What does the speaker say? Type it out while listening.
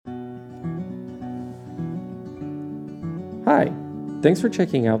Hi, thanks for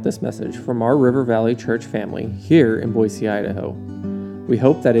checking out this message from our River Valley Church family here in Boise, Idaho. We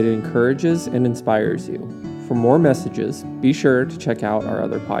hope that it encourages and inspires you. For more messages, be sure to check out our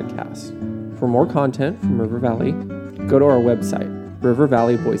other podcasts. For more content from River Valley, go to our website,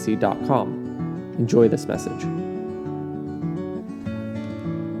 rivervalleyboise.com. Enjoy this message.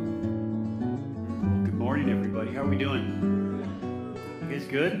 Good morning, everybody. How are we doing? You guys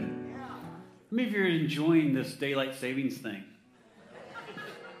good? How many of you are enjoying this daylight savings thing?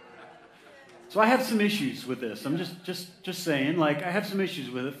 So I have some issues with this. I'm just saying, I have some issues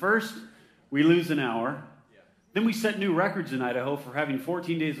with it. First, we lose an hour. Then we set new records in Idaho for having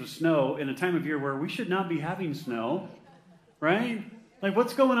 14 days of snow in a time of year where we should not be having snow, right?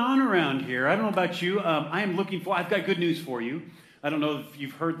 What's going on around here? I don't know about you. I've got good news for you. I don't know if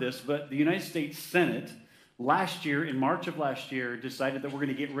you've heard this, but the United States Senate last year, in March of last year, decided that we're going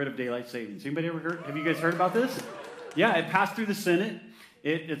to get rid of daylight savings. Anybody ever heard? Have you guys heard about this? Yeah, it passed through the Senate.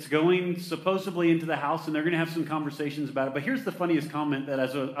 It's going supposedly into the House, and they're going to have some conversations about it. But here's the funniest comment that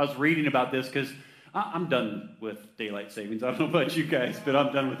as I was reading about this, because I'm done with daylight savings. I don't know about you guys, but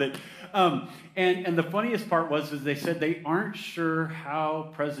I'm done with it. And the funniest part was they said they aren't sure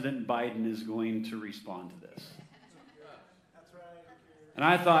how President Biden is going to respond to this. And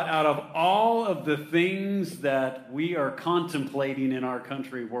I thought, out of all of the things that we are contemplating in our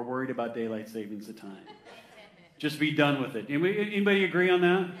country, we're worried about daylight savings at time. Just be done with it. Anybody agree on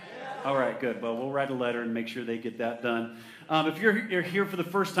that? All right, good. Well, we'll write a letter and make sure they get that done. If you're here for the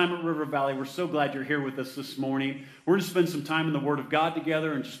first time at River Valley, we're so glad you're here with us this morning. We're going to spend some time in the Word of God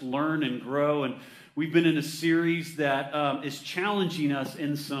together and just learn and grow. And we've been in a series that is challenging us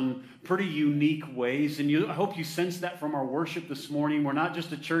in some pretty unique ways. And I hope you sense that from our worship this morning. We're not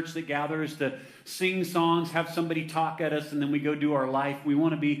just a church that gathers to sing songs, have somebody talk at us, and then we go do our life. We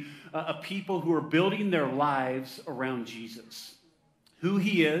want to be a people who are building their lives around Jesus, who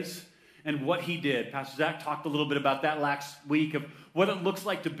He is, and what He did. Pastor Zach talked a little bit about that last week of what it looks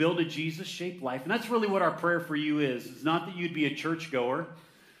like to build a Jesus-shaped life. And that's really what our prayer for you is. It's not that you'd be a churchgoer,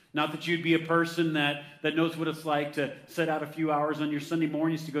 not that you'd be a person that knows what it's like to set out a few hours on your Sunday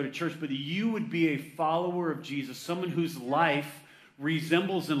mornings to go to church, but that you would be a follower of Jesus, someone whose life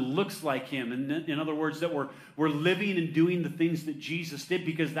resembles and looks like Him. And in other words, that we're living and doing the things that Jesus did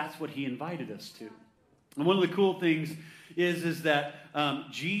because that's what He invited us to. And one of the cool things is that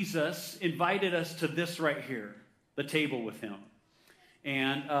Jesus invited us to this right here, the table with Him.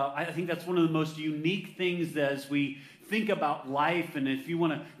 And I think that's one of the most unique things as we think about life. And if you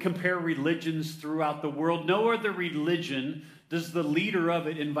want to compare religions throughout the world, no other religion does the leader of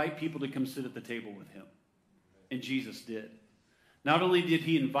it invite people to come sit at the table with Him. And Jesus did. Not only did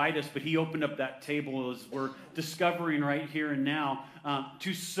He invite us, but He opened up that table, as we're discovering right here and now,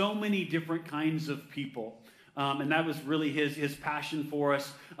 to so many different kinds of people. And that was really his passion for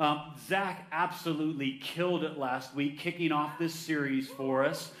us. Zach absolutely killed it last week, kicking off this series for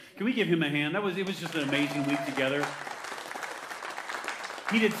us. Can we give him a hand? It was just an amazing week together.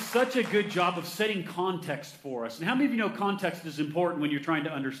 He did such a good job of setting context for us. And how many of you know context is important when you're trying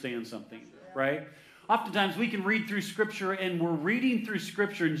to understand something, right? Oftentimes we can read through Scripture, and we're reading through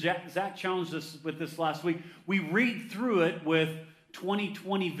Scripture, and Zach challenged us with this last week. We read through it with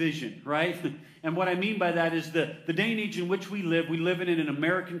 2020 vision, right? And what I mean by that is the day and age in which we live in an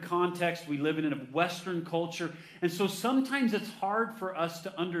American context, we live in a Western culture, and so sometimes it's hard for us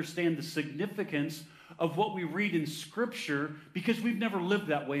to understand the significance of what we read in Scripture because we've never lived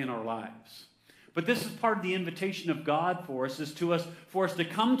that way in our lives. But this is part of the invitation of God for us, for us to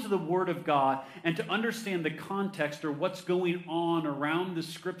come to the Word of God and to understand the context or what's going on around the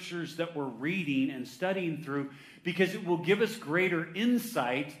Scriptures that we're reading and studying through, because it will give us greater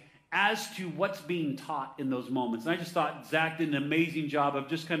insight as to what's being taught in those moments. And I just thought Zach did an amazing job of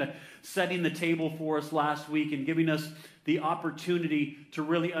just kind of setting the table for us last week and giving us the opportunity to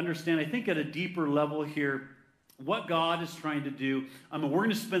really understand, I think at a deeper level here, what God is trying to do. We're going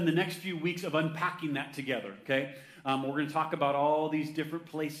to spend the next few weeks of unpacking that together, okay? We're going to talk about all these different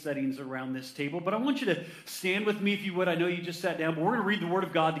place settings around this table, but I want you to stand with me if you would. I know you just sat down, but we're going to read the Word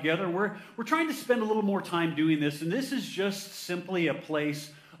of God together, and we're trying to spend a little more time doing this, and this is just simply a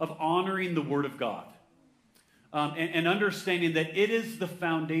place of honoring the Word of God. And understanding that it is the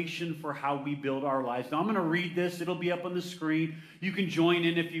foundation for how we build our lives. Now, I'm going to read this. It'll be up on the screen. You can join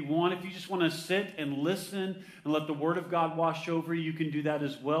in if you want. If you just want to sit and listen and let the Word of God wash over you, you can do that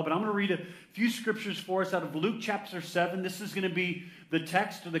as well. But I'm going to read a few scriptures for us out of Luke chapter 7. This is going to be the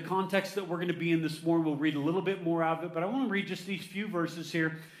text or the context that we're going to be in this morning. We'll read a little bit more out of it. But I want to read just these few verses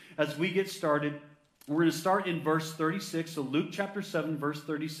here as we get started. We're going to start in verse 36. So Luke chapter 7, verse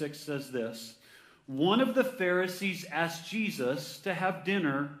 36 says this. one of the Pharisees asked Jesus to have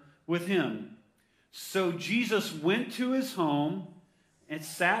dinner with him. So Jesus went to his home and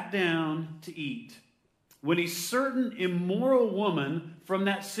sat down to eat. When a certain immoral woman from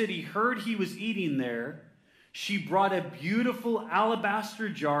that city heard he was eating there, she brought a beautiful alabaster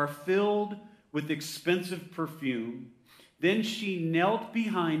jar filled with expensive perfume. Then she knelt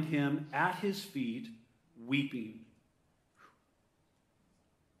behind him at his feet, weeping.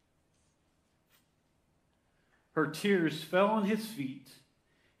 Her tears fell on his feet,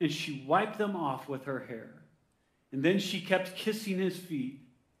 and she wiped them off with her hair. And then she kept kissing his feet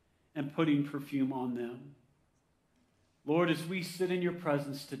and putting perfume on them. Lord, as we sit in your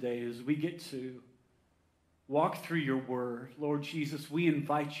presence today, as we get to walk through your word, Lord Jesus, we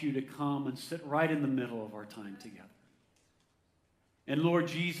invite you to come and sit right in the middle of our time together. And Lord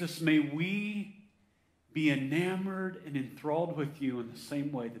Jesus, may we be enamored and enthralled with you in the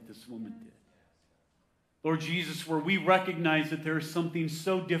same way that this woman did. Lord Jesus, where we recognize that there is something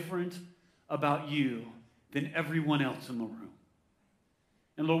so different about you than everyone else in the room.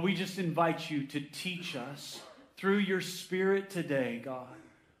 And Lord, we just invite you to teach us through your Spirit today, God,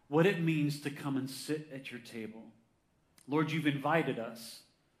 what it means to come and sit at your table. Lord, you've invited us.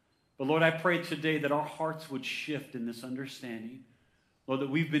 But Lord, I pray today that our hearts would shift in this understanding. Lord,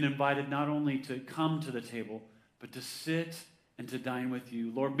 that we've been invited not only to come to the table, but to sit and to dine with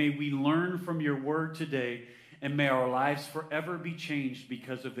you. Lord, may we learn from your word today, and may our lives forever be changed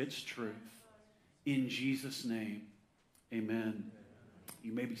because of its truth. In Jesus' name, amen.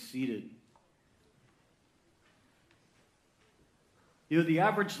 You may be seated. You know, the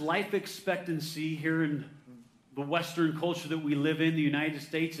average life expectancy here in the Western culture that we live in, the United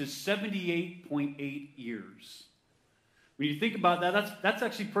States, is 78.8 years. When you think about that, that's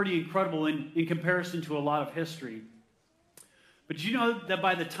actually pretty incredible in comparison to a lot of history. But you know that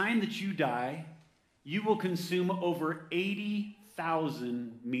by the time that you die, you will consume over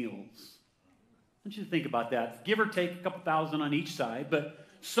 80,000 meals. I want you to think about that. Give or take a couple thousand on each side, but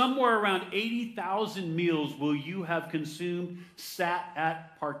somewhere around 80,000 meals will you have consumed, sat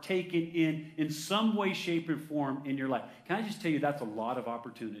at, partaken in some way, shape, or form in your life. Can I just tell you that's a lot of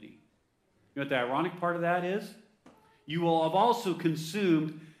opportunity? You know what the ironic part of that is? You will have also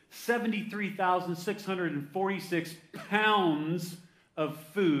consumed 73,646 pounds of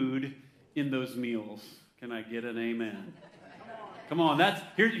food in those meals. Can I get an amen? Come on,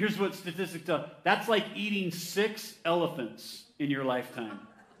 here's what statistics tell. That's like eating 6 elephants in your lifetime.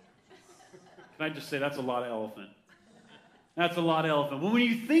 Can I just say that's a lot of elephant? That's a lot of elephant. Well, when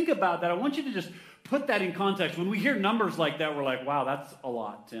you think about that, I want you to just put that in context. When we hear numbers like that, we're like, wow, that's a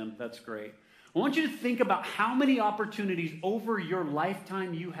lot, Tim. That's great. I want you to think about how many opportunities over your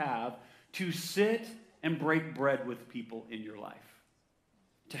lifetime you have to sit and break bread with people in your life,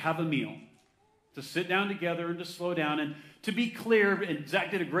 to have a meal, to sit down together and to slow down. And to be clear, and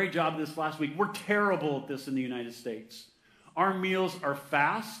Zach did a great job of this last week, we're terrible at this in the United States. Our meals are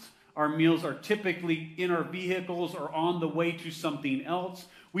fast. Our meals are typically in our vehicles or on the way to something else.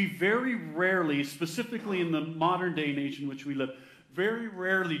 We very rarely, specifically in the modern day and age in which we live, very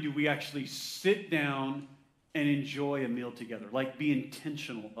rarely do we actually sit down and enjoy a meal together, like be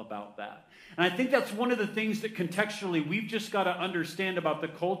intentional about that. And I think that's one of the things that contextually we've just got to understand about the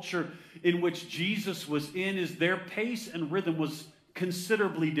culture in which Jesus was in, is their pace and rhythm was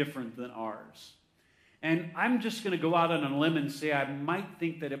considerably different than ours. And I'm just going to go out on a limb and say I might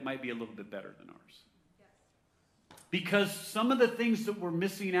think that it might be a little bit better than ours. Because some of the things that we're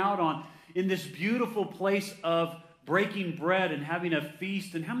missing out on in this beautiful place of breaking bread and having a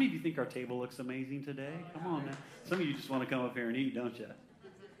feast. And how many of you think our table looks amazing today? Come on, man. Some of you just want to come up here and eat, don't you?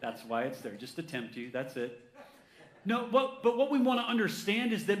 That's why it's there, just to tempt you. That's it. No, but what we want to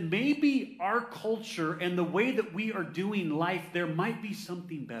understand is that maybe our culture and the way that we are doing life, there might be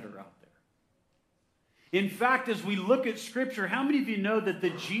something better out there. In fact, as we look at Scripture, how many of you know that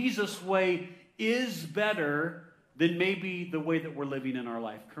the Jesus way is better than maybe the way that we're living in our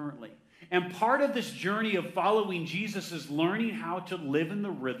life currently? And part of this journey of following Jesus is learning how to live in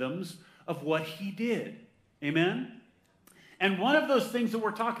the rhythms of what he did. Amen? And one of those things that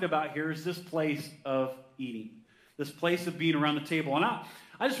we're talking about here is this place of eating, this place of being around the table. And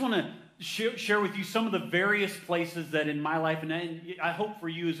I just want to share with you some of the various places that in my life, and I hope for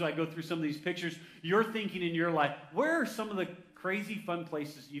you as I go through some of these pictures, you're thinking in your life, where are some of the crazy fun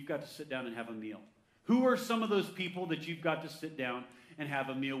places you've got to sit down and have a meal? Who are some of those people that you've got to sit down and have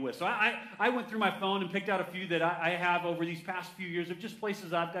a meal with? So I went through my phone and picked out a few that I have over these past few years of just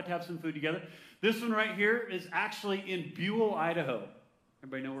places I've got to have some food together. This one right here is actually in Buell, Idaho.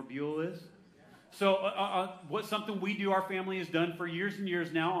 Everybody know where Buell is? So what's something we do, our family has done for years and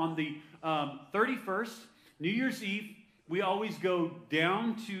years now, on the 31st, New Year's Eve, we always go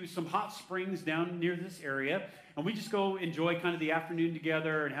down to some hot springs down near this area, and we just go enjoy kind of the afternoon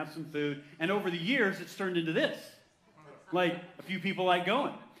together and have some food. And over the years, it's turned into this. Like, a few people like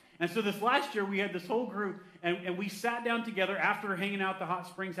going. And so this last year, we had this whole group, and we sat down together after hanging out at the hot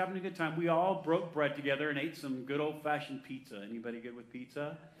springs, having a good time. We all broke bread together and ate some good old-fashioned pizza. Anybody good with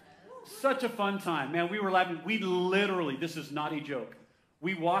pizza? Such a fun time. Man, we were laughing. We literally, this is not a joke,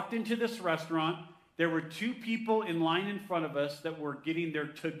 we walked into this restaurant. There were 2 people in line in front of us that were getting their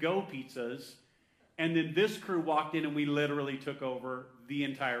to-go pizzas, and then this crew walked in, and we literally took over the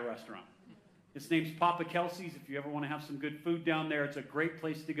entire restaurant. Its name's Papa Kelsey's. If you ever want to have some good food down there, it's a great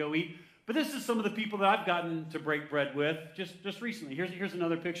place to go eat. But this is some of the people that I've gotten to break bread with just recently. Here's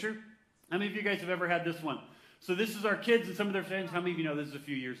another picture. How many of you guys have ever had this one? So this is our kids and some of their friends. How many of you know this is a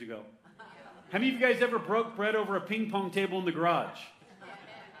few years ago? How many of you guys ever broke bread over a ping pong table in the garage?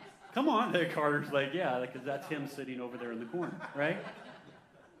 Come on. Carter's like, yeah, because that's him sitting over there in the corner, right?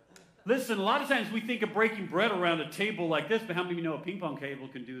 Listen, a lot of times we think of breaking bread around a table like this, but how many of you know a ping pong table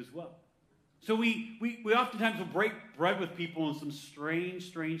can do as well? So we oftentimes will break bread with people in some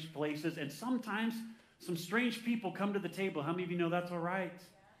strange places, and sometimes some strange people come to the table. How many of you know that's all right?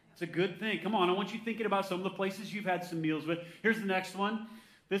 It's a good thing. Come on, I want you thinking about some of the places you've had some meals with. Here's the next one.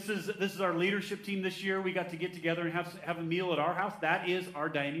 This is our leadership team this year. We got to get together and have a meal at our house. That is our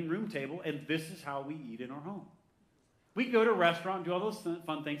dining room table, and this is how we eat in our home. We go to a restaurant and do all those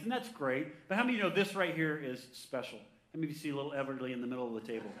fun things, and that's great. But how many of you know this right here is special? How many of you see little Everly in the middle of the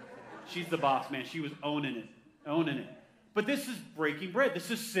table? She's the boss, man. She was owning it. But this is breaking bread.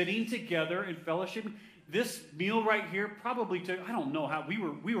 This is sitting together and fellowship. This meal right here probably took, I don't know how,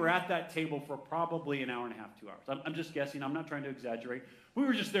 we were at that table for probably an hour and a half, 2 hours. I'm just guessing. I'm not trying to exaggerate. We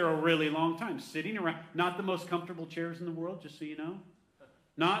were just there a really long time, sitting around. Not the most comfortable chairs in the world, just so you know.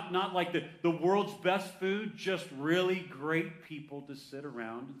 Not like the world's best food, just really great people to sit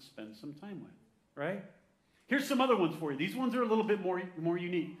around and spend some time with, right? Here's some other ones for you. These ones are a little bit more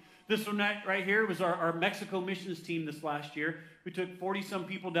unique. This one right here was our Mexico missions team this last year. We took 40-some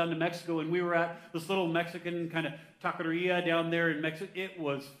people down to Mexico, and we were at this little Mexican kind of taqueria down there in Mexico. It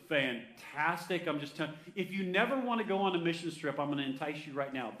was fantastic. I'm just telling you, if you never want to go on a mission trip, I'm going to entice you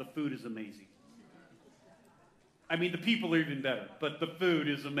right now. The food is amazing. I mean, the people are even better, but the food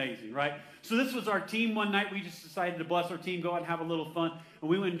is amazing, right? So this was our team one night. We just decided to bless our team, go out and have a little fun. And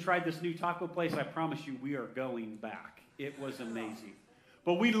we went and tried this new taco place. I promise you, we are going back. It was amazing.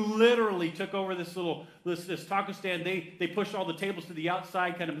 But we literally took over this taco stand. They pushed all the tables to the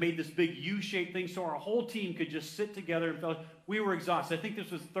outside, kind of made this big U-shaped thing so our whole team could just sit together and felt we were exhausted. I think this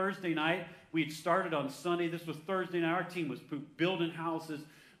was Thursday night. We had started on Sunday. This was Thursday night. Our team was building houses,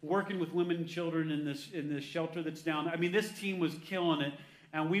 working with women and children in this shelter that's down there. I mean, this team was killing it.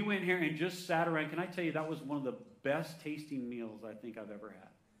 And we went here and just sat around. Can I tell you, that was one of the best tasting meals I think I've ever had.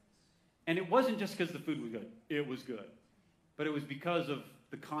 And it wasn't just because the food was good. It was good. But it was because of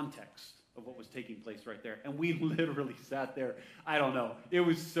the context of what was taking place right there. And we literally sat there. I don't know. It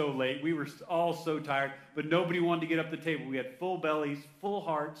was so late. We were all so tired, but nobody wanted to get up the table. We had full bellies, full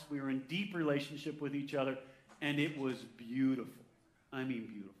hearts. We were in deep relationship with each other, and it was beautiful. I mean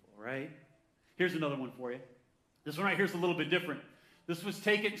beautiful, right? Here's another one for you. This one right here is a little bit different. This was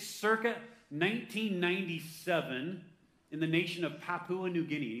taken circa 1997 in the nation of Papua New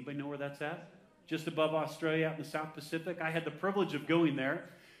Guinea. Anybody know where that's at? Just above Australia out in the South Pacific. I had the privilege of going there,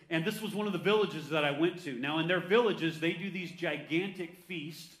 and this was one of the villages that I went to. Now, in their villages, they do these gigantic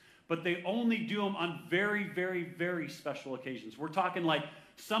feasts, but they only do them on very, very, very special occasions. We're talking like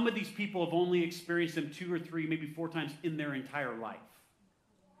some of these people have only experienced them 2 or 3, maybe 4 times in their entire life.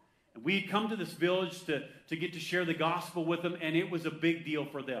 And we had come to this village to get to share the gospel with them, and it was a big deal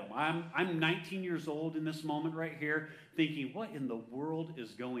for them. I'm 19 years old in this moment right here, thinking, what in the world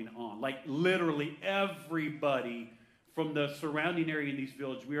is going on? Like literally everybody from the surrounding area in these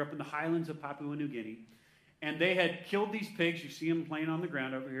villages. We were up in the highlands of Papua New Guinea, and they had killed these pigs. You see them playing on the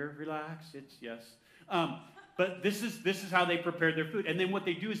ground over here. Relax. It's yes. But this is how they prepared their food. And then what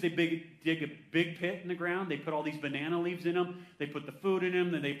they do is they dig a big pit in the ground. They put all these banana leaves in them. They put the food in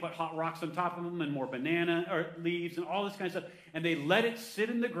them. Then they put hot rocks on top of them and more banana leaves and all this kind of stuff. And they let it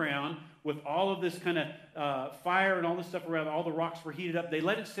sit in the ground with all of this kind of fire and all this stuff around. All the rocks were heated up. They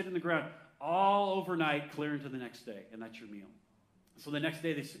let it sit in the ground all overnight, clear into the next day. And that's your meal. So the next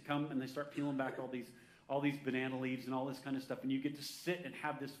day they come and they start peeling back all these banana leaves and all this kind of stuff. And you get to sit and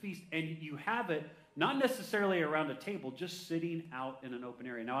have this feast. And you have it not necessarily around a table, just sitting out in an open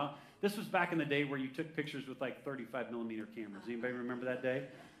area. Now, this was back in the day where you took pictures with like 35 millimeter cameras. Anybody remember that day?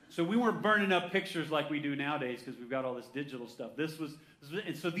 So we weren't burning up pictures like we do nowadays because we've got all this digital stuff.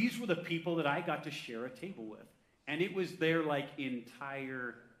 And so these were the people that I got to share a table with. And it was their like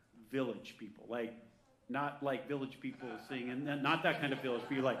entire village people, like not like village people singing, and not that kind of village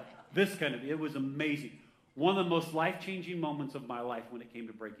people, like this kind of, it was amazing. One of the most life-changing moments of my life when it came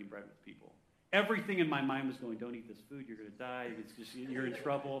to breaking bread with people. Everything in my mind was going, don't eat this food, you're going to die, you're in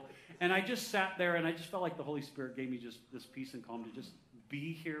trouble. And I just sat there and I just felt like the Holy Spirit gave me just this peace and calm to just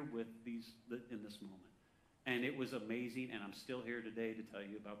be here with these in this moment. And it was amazing, and I'm still here today to tell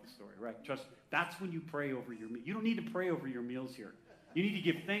you about the story, right? Trust, that's when you pray over your meal. You don't need to pray over your meals here. You need to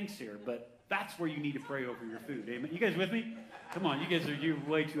give thanks here, but that's where you need to pray over your food. Amen? You guys with me? Come on, you're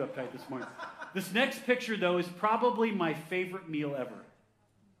way too uptight this morning. This next picture, though, is probably my favorite meal ever.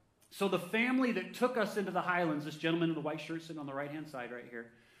 So the family that took us into the Highlands, this gentleman in the white shirt sitting on the right-hand side right here,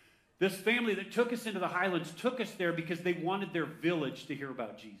 this family that took us into the Highlands took us there because they wanted their village to hear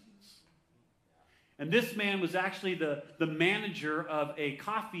about Jesus. And this man was actually the manager of a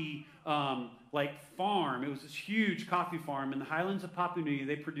coffee farm. It was this huge coffee farm in the Highlands of Papua New Guinea.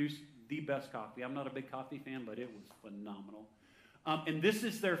 They produced the best coffee. I'm not a big coffee fan, but it was phenomenal. And this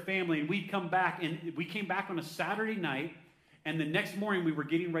is their family. And we came back on a Saturday night. And the next morning, we were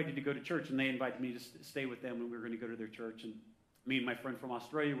getting ready to go to church, and they invited me to stay with them, and we were going to go to their church. And me and my friend from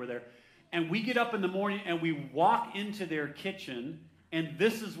Australia were there. And we get up in the morning, and we walk into their kitchen, and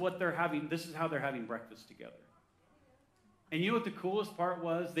this is what they're having. This is how they're having breakfast together. And you know what the coolest part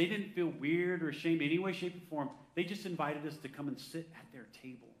was? They didn't feel weird or ashamed in any way, shape, or form. They just invited us to come and sit at their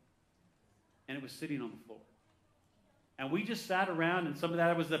table. And it was sitting on the floor. And we just sat around, and some of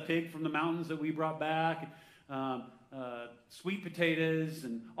that was the pig from the mountains that we brought back. Sweet potatoes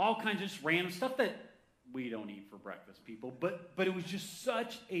and all kinds of just random stuff that we don't eat for breakfast, people. But it was just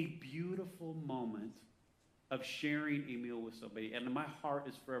such a beautiful moment of sharing a meal with somebody. And my heart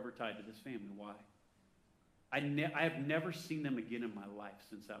is forever tied to this family. Why? I have never seen them again in my life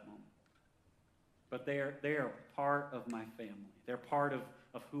since that moment. But they are part of my family. They're part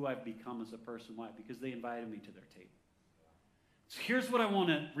of who I've become as a person. Why? Because they invited me to their table. So here's what I want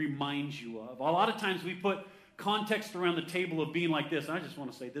to remind you of. A lot of times we put context around the table of being like this. And I just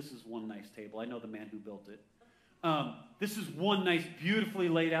want to say this is one nice table. I know the man who built it. This is one nice, beautifully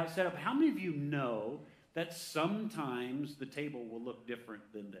laid out setup. How many of you know that sometimes the table will look different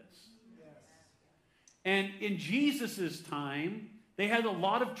than this? Yes. And in Jesus' time, they had a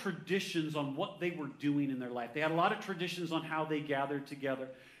lot of traditions on what they were doing in their life. They had a lot of traditions on how they gathered together.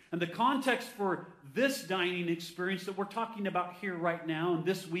 And the context for this dining experience that we're talking about here right now, and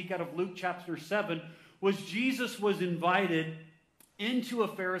this week out of Luke chapter 7, was Jesus was invited into a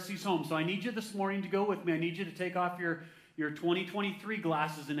Pharisee's home. So I need you this morning to go with me. I need you to take off your 2023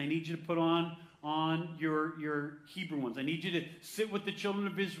 glasses, and I need you to put on your Hebrew ones. I need you to sit with the children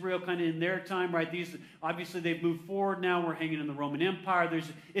of Israel kind of in their time, right? These, obviously, they've moved forward now. We're hanging in the Roman Empire.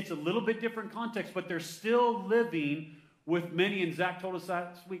 It's a little bit different context, but they're still living with many, and Zach told us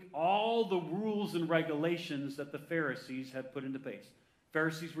last week, all the rules and regulations that the Pharisees had put into place.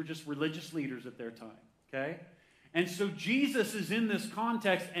 Pharisees were just religious leaders at their time. Okay? And so Jesus is in this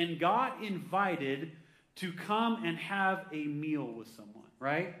context and got invited to come and have a meal with someone,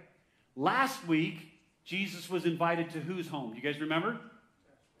 right? Last week, Jesus was invited to whose home? You guys remember?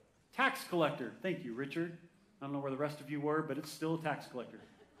 Tax collector. Thank you, Richard. I don't know where the rest of you were, but it's still a tax collector.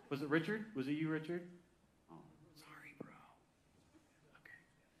 Was it Richard? Was it you, Richard? Oh, sorry,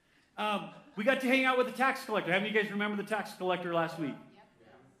 bro. Okay. We got to hang out with the tax collector. How many of you guys remember the tax collector last week?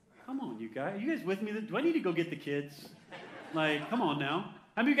 Come on, you guys. Are you guys with me? Do I need to go get the kids? Like, come on now.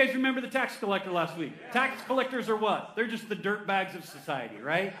 How many of you guys remember the tax collector last week? Tax collectors are what? They're just the dirt bags of society,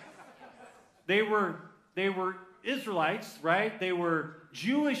 right? They were Israelites, right? They were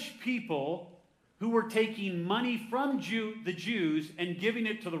Jewish people who were taking money from the Jews and giving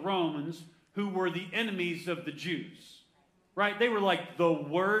it to the Romans, who were the enemies of the Jews, right? They were like the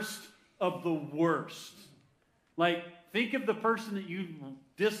worst of the worst. Like, think of the person that you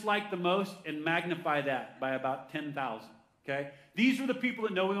dislike the most and magnify that by about 10,000, okay? These were the people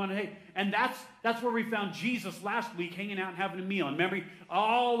that know we want to hate. And that's where we found Jesus last week hanging out and having a meal. And remember,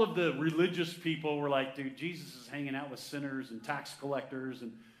 all of the religious people were like, dude, Jesus is hanging out with sinners and tax collectors,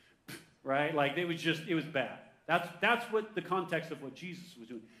 and right? Like, it was bad. That's what the context of what Jesus was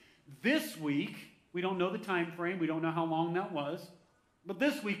doing. This week, we don't know the time frame. We don't know how long that was. But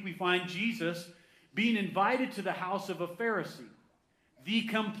this week, we find Jesus being invited to the house of a Pharisee, the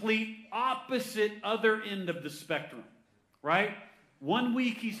complete opposite other end of the spectrum, right? One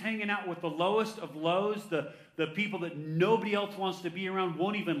week he's hanging out with the lowest of lows, the people that nobody else wants to be around,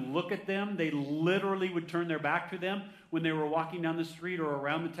 won't even look at them. They literally would turn their back to them when they were walking down the street or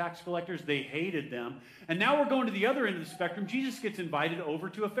around the tax collectors. They hated them. And now we're going to the other end of the spectrum. Jesus gets invited over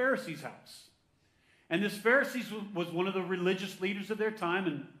to a Pharisee's house. And this Pharisee was one of the religious leaders of their time,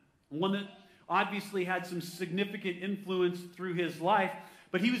 and one that obviously had some significant influence through his life.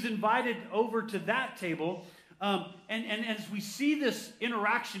 But he was invited over to that table. And as we see this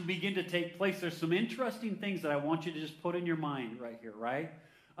interaction begin to take place, there's some interesting things that I want you to just put in your mind right here, right?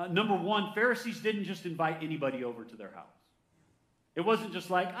 Number one, Pharisees didn't just invite anybody over to their house. It wasn't just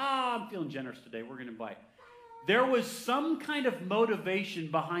like, I'm feeling generous today, we're going to invite. There was some kind of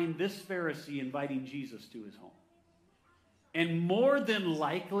motivation behind this Pharisee inviting Jesus to his home. And more than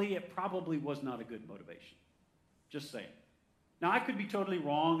likely, it probably was not a good motivation. Just saying. Now, I could be totally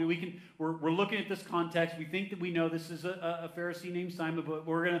wrong. We're looking at this context. We think that we know this is a Pharisee named Simon, but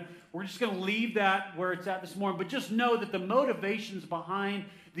we're just going to leave that where it's at this morning. But just know that the motivations behind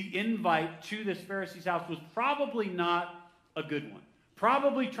the invite to this Pharisee's house was probably not a good one.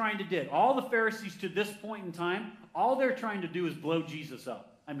 Probably trying to did. All the Pharisees to this point in time, all they're trying to do is blow Jesus up.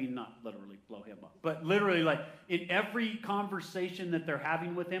 I mean, not literally blow him up, but literally, like, in every conversation that they're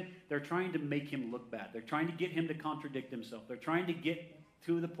having with him, they're trying to make him look bad. They're trying to get him to contradict himself. They're trying to get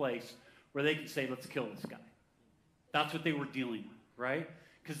to the place where they can say, let's kill this guy. That's what they were dealing with, right?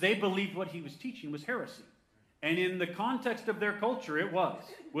 Because they believed what he was teaching was heresy. And in the context of their culture, it was,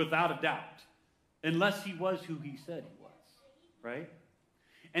 without a doubt. Unless he was who he said he was, right?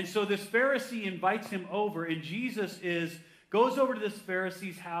 And so this Pharisee invites him over, and Jesus goes over to this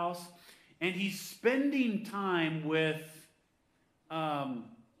Pharisee's house, and he's spending time with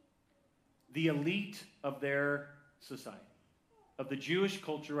the elite of their society, of the Jewish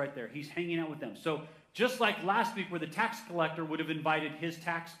culture right there. He's hanging out with them. So just like last week where the tax collector would have invited his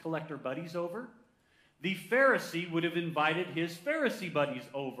tax collector buddies over, the Pharisee would have invited his Pharisee buddies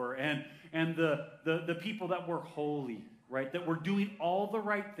over, and the people that were holy, right, that were doing all the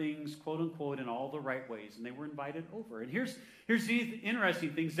right things, quote unquote, in all the right ways, and they were invited over. And here's the interesting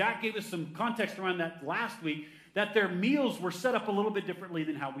thing. Zach gave us some context around that last week, that their meals were set up a little bit differently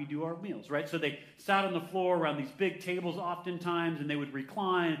than how we do our meals, right? So they sat on the floor around these big tables oftentimes, and they would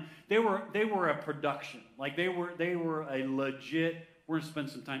recline. They were a production. Like they were a legit, we're going to spend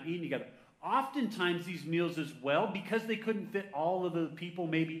some time eating together. Oftentimes these meals as well, because they couldn't fit all of the people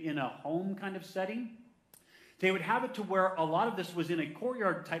maybe in a home kind of setting, they would have it to where a lot of this was in a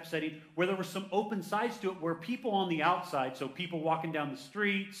courtyard type setting where there were some open sides to it where people on the outside, so people walking down the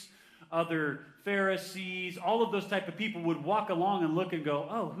streets, other Pharisees, all of those type of people would walk along and look and go,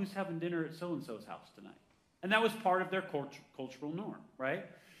 oh, who's having dinner at so-and-so's house tonight? And that was part of their cultural norm, right?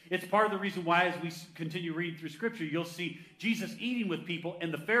 It's part of the reason why as we continue reading through Scripture, you'll see Jesus eating with people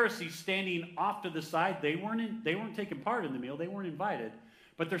and the Pharisees standing off to the side. They weren't taking part in the meal. They weren't invited.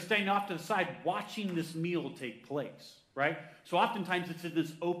 But they're standing off to the side watching this meal take place, right? So oftentimes it's in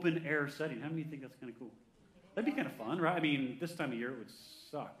this open air setting. How many think that's kind of cool? That'd be kind of fun, right? I mean, this time of year it would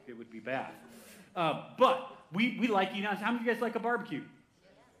suck. It would be bad. But we like eating out. How many of you guys like a barbecue?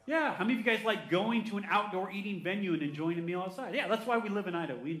 Yeah. How many of you guys like going to an outdoor eating venue and enjoying a meal outside? Yeah, that's why we live in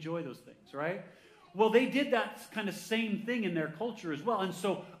Idaho. We enjoy those things, right? Well, they did that kind of same thing in their culture as well. And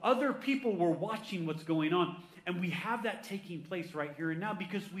so other people were watching what's going on. And we have that taking place right here and now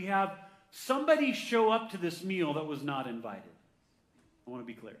because we have somebody show up to this meal that was not invited. I want to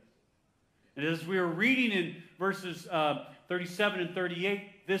be clear. And as we were reading in verses 37 and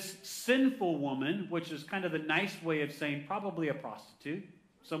 38, this sinful woman, which is kind of the nice way of saying probably a prostitute,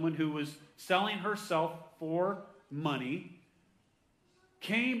 someone who was selling herself for money,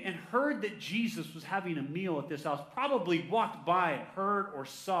 came and heard that Jesus was having a meal at this house, probably walked by and heard or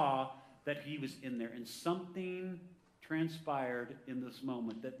saw that he was in there. And something transpired in this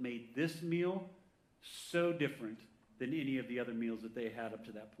moment that made this meal so different than any of the other meals that they had up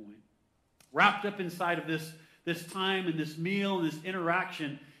to that point. Wrapped up inside of this time and this meal and this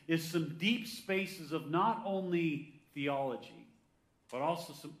interaction is some deep spaces of not only theology, but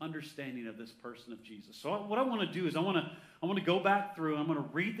also some understanding of this person of Jesus. So what I want to do is I want to go back through and I'm going to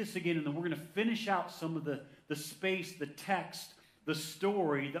read this again, and then we're going to finish out some of the space, the text, the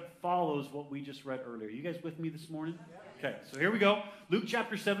story that follows what we just read earlier. You guys with me this morning? Okay, so here we go. Luke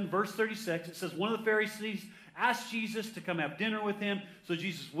chapter 7, verse 36. It says, one of the Pharisees asked Jesus to come have dinner with him. So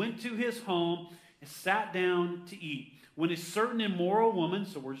Jesus went to his home and sat down to eat. When a certain immoral woman,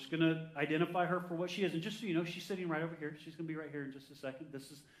 so we're just going to identify her for what she is. And just so you know, she's sitting right over here. She's going to be right here in just a second.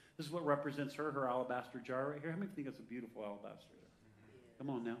 This is what represents her alabaster jar right here. How many think that's a beautiful alabaster there? Come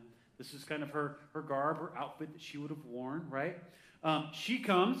on now. This is kind of her garb, her outfit that she would have worn, right? She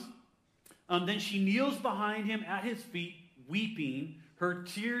comes. Then she kneels behind him at his feet, weeping. Her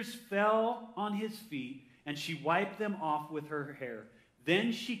tears fell on his feet, and she wiped them off with her hair.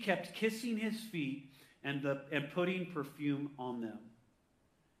 Then she kept kissing his feet and putting perfume on them.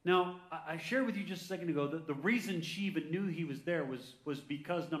 Now, I shared with you just a second ago that the reason she even knew he was there was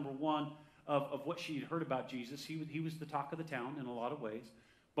because, number one, of what she had heard about Jesus. He was the talk of the town in a lot of ways.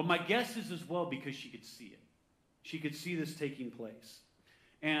 But my guess is as well because she could see it. She could see this taking place.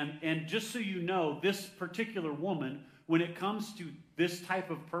 And just so you know, this particular woman, when it comes to this type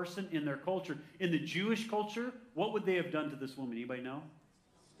of person in their culture, in the Jewish culture, what would they have done to this woman? Anybody know?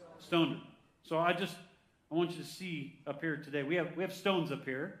 Stoned her. So I want you to see up here today, we have stones up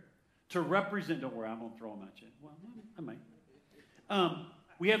here to represent, don't worry, I won't throw them at you. Well, I might.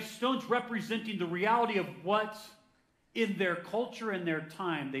 We have stones representing the reality of what in their culture and their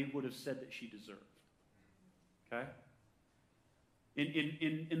time they would have said that she deserved. Okay?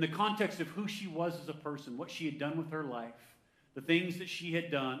 In the context of who she was as a person, what she had done with her life, the things that she had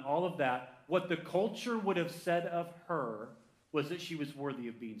done, all of that, what the culture would have said of her was that she was worthy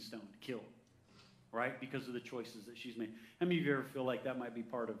of being stoned, killed, right? Because of the choices that she's made. How many of you ever feel like that might be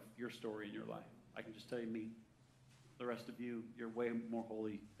part of your story in your life? I can just tell you me. The rest of you, you're way more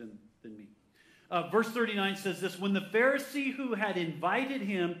holy than me. Verse 39 says this, when the Pharisee who had invited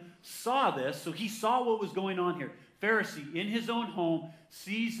him saw this, so he saw what was going on here. Pharisee, in his own home,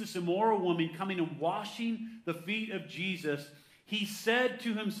 sees this immoral woman coming and washing the feet of Jesus. He said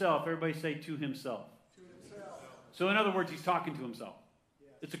to himself, everybody say to himself. To himself. So in other words, he's talking to himself.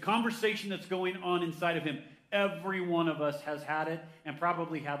 Yes. It's a conversation that's going on inside of him. Every one of us has had it and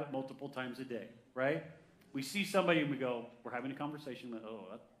probably have it multiple times a day, right? We see somebody and we go, we're having a conversation with, oh,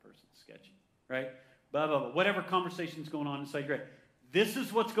 that person's sketchy, right? Blah, blah, blah. Whatever conversation's going on inside your head. This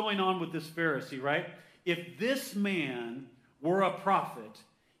is what's going on with this Pharisee, right? If this man were a prophet,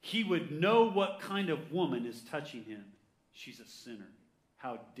 he would know what kind of woman is touching him. She's a sinner.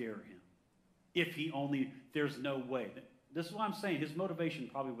 How dare him? If he only, there's no way. This is what I'm saying. His motivation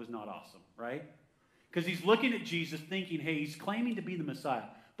probably was not awesome, right? Because he's looking at Jesus thinking, hey, he's claiming to be the Messiah.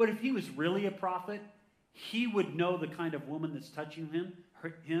 But if he was really a prophet, he would know the kind of woman that's touching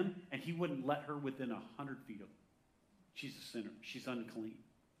him, and he wouldn't let her within 100 feet of him. She's a sinner. She's unclean.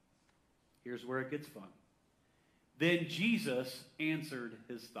 Here's where it gets fun. Then Jesus answered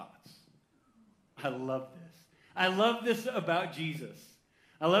his thoughts. I love this. I love this about Jesus.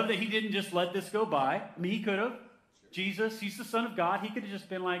 I love that he didn't just let this go by. I mean, he could have. Sure. Jesus, he's the Son of God. He could have just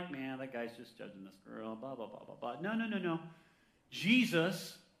been like, man, that guy's just judging this girl, blah, blah, blah, blah, blah. No.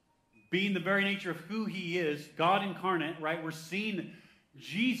 Jesus, being the very nature of who he is, God incarnate, right? We're seeing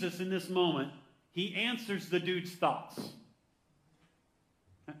Jesus in this moment. He answers the dude's thoughts.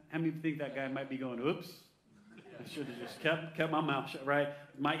 How many think that guy might be going, oops, I should have just kept my mouth shut, right?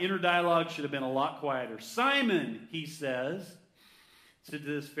 My inner dialogue should have been a lot quieter. Simon, he says, said to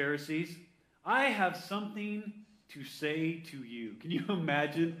this Pharisees, I have something to say to you. Can you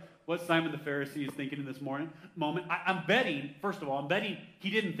imagine what Simon the Pharisee is thinking in this moment? I'm betting, first of all, he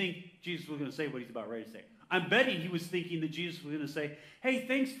didn't think Jesus was going to say what he's about ready to say. I'm betting he was thinking that Jesus was going to say, hey,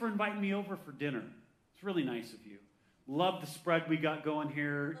 thanks for inviting me over for dinner. It's really nice of you. Love the spread we got going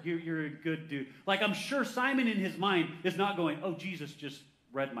here. You're a good dude. Like, I'm sure Simon in his mind is not going, oh, Jesus just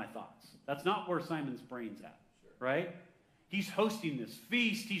read my thoughts. That's not where Simon's brain's at, right? He's hosting this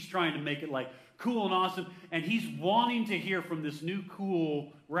feast. He's trying to make it like cool and awesome. And he's wanting to hear from this new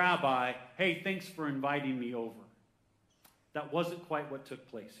cool rabbi, hey, thanks for inviting me over. That wasn't quite what took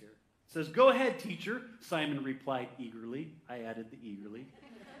place here. It says, go ahead, teacher. Simon replied eagerly. I added the eagerly.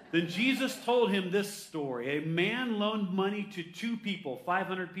 Then Jesus told him this story. A man loaned money to two people,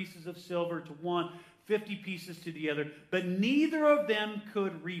 500 pieces of silver to one, 50 pieces to the other, but neither of them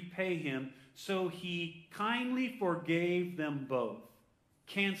could repay him, so he kindly forgave them both,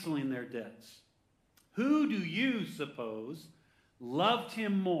 canceling their debts. Who do you suppose loved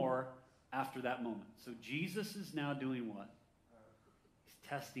him more after that moment? So Jesus is now doing what? He's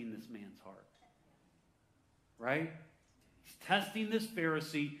testing this man's heart. Right? He's testing this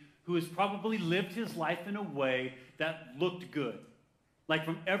Pharisee who has probably lived his life in a way that looked good. Like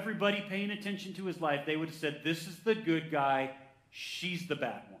from everybody paying attention to his life, they would have said, this is the good guy, she's the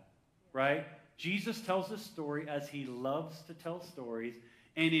bad one. Right? Jesus tells this story as he loves to tell stories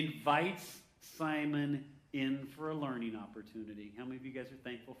and invites Simon in for a learning opportunity. How many of you guys are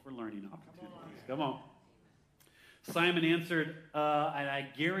thankful for learning opportunities? Come on. Simon answered, and I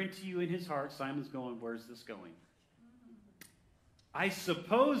guarantee you in his heart, Simon's going, where's this going? I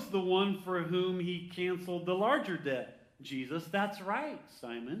suppose the one for whom he canceled the larger debt. Jesus, that's right,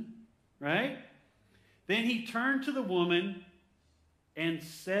 Simon. Right? Then he turned to the woman and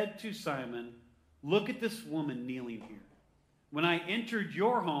said to Simon, look at this woman kneeling here. When I entered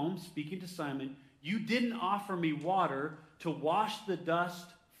your home, speaking to Simon, you didn't offer me water to wash the dust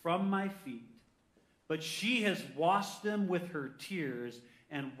from my feet, but she has washed them with her tears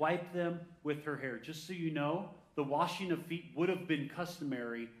and wiped them with her hair. Just so you know, the washing of feet would have been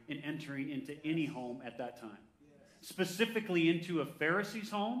customary in entering into any home at that time. Specifically into a Pharisee's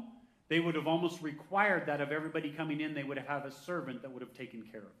home, they would have almost required that of everybody coming in. They would have a servant that would have taken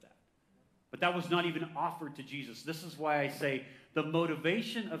care of that. But that was not even offered to Jesus. This is why I say the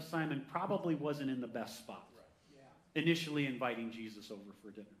motivation of Simon probably wasn't in the best spot. Initially inviting Jesus over for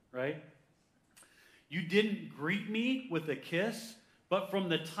dinner, right? You didn't greet me with a kiss, but from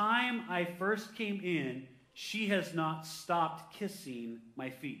the time I first came in, she has not stopped kissing my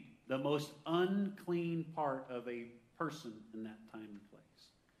feet. The most unclean part of a person in that time and place.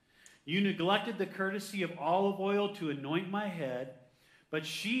 You neglected the courtesy of olive oil to anoint my head, but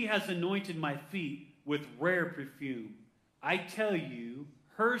she has anointed my feet with rare perfume. I tell you,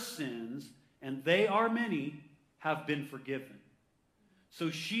 her sins, and they are many, have been forgiven. So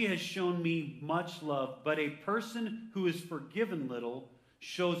she has shown me much love, but a person who is forgiven little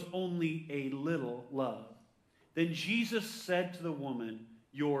shows only a little love. Then Jesus said to the woman,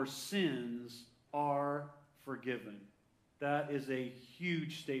 your sins are forgiven. That is a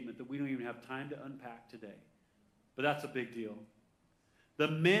huge statement that we don't even have time to unpack today. But that's a big deal. The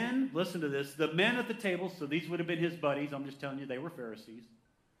men, listen to this, the men at the table, so these would have been his buddies, I'm just telling you, they were Pharisees.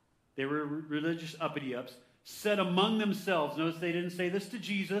 They were religious uppity-ups, said among themselves, notice they didn't say this to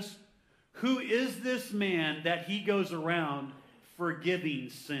Jesus, who is this man that he goes around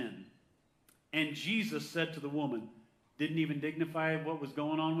forgiving sin? And Jesus said to the woman, didn't even dignify what was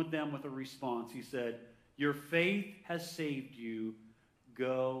going on with them with a response. He said, your faith has saved you.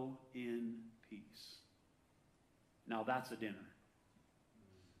 Go in peace. Now that's a dinner.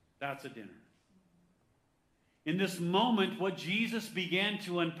 That's a dinner. In this moment, what Jesus began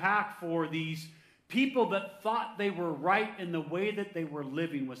to unpack for these people that thought they were right in the way that they were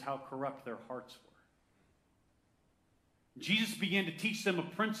living was how corrupt their hearts were. Jesus began to teach them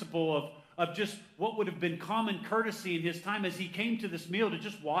a principle of just what would have been common courtesy in his time as he came to this meal to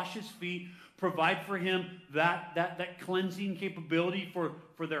just wash his feet, provide for him that cleansing capability for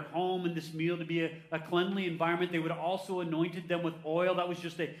their home and this meal to be a cleanly environment. They would have also anointed them with oil. That was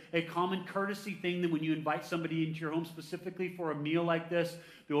just a common courtesy thing that when you invite somebody into your home specifically for a meal like this,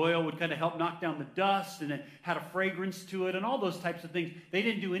 the oil would kind of help knock down the dust and it had a fragrance to it and all those types of things. They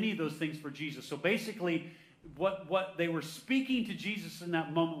didn't do any of those things for Jesus. So basically, what they were speaking to Jesus in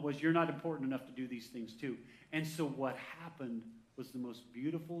that moment was, you're not important enough to do these things too. And so what happened was the most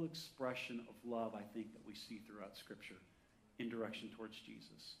beautiful expression of love, I think, that we see throughout Scripture in direction towards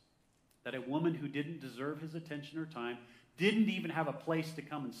Jesus. That a woman who didn't deserve his attention or time, didn't even have a place to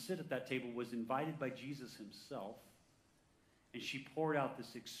come and sit at that table, was invited by Jesus himself, and she poured out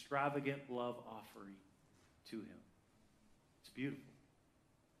this extravagant love offering to him. It's beautiful.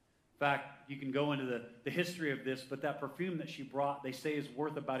 In fact, you can go into the history of this, but that perfume that she brought, they say, is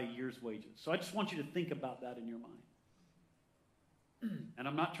worth about a year's wages. So I just want you to think about that in your mind. And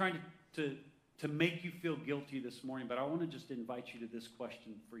I'm not trying to make you feel guilty this morning, but I want to just invite you to this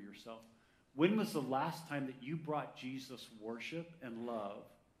question for yourself. When was the last time that you brought Jesus worship and love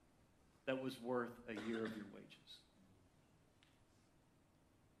that was worth a year of your wages?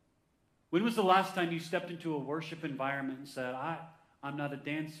 When was the last time you stepped into a worship environment and said, I'm not a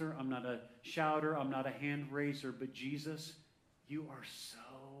dancer, I'm not a shouter, I'm not a hand raiser, but Jesus, you are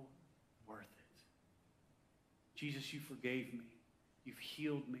so worth it. Jesus, you forgave me. You've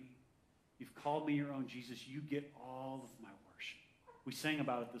healed me. You've called me your own. Jesus, you get all of my worship. We sang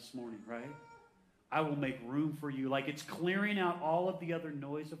about it this morning, right? I will make room for you. Like it's clearing out all of the other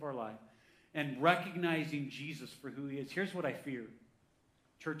noise of our life and recognizing Jesus for who he is. Here's what I fear.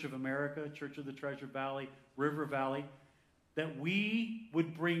 Church of America, Church of the Treasure Valley, River Valley, that we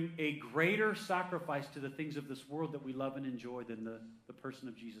would bring a greater sacrifice to the things of this world that we love and enjoy than the person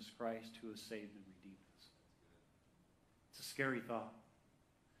of Jesus Christ who has saved and redeemed us. It's a scary thought.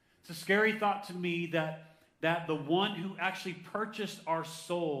 It's a scary thought to me that the one who actually purchased our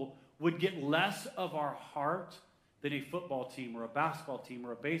soul would get less of our heart than a football team or a basketball team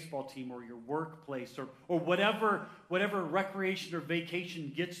or a baseball team or your workplace or whatever recreation or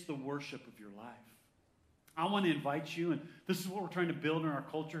vacation gets the worship of your life. I want to invite you, and this is what we're trying to build in our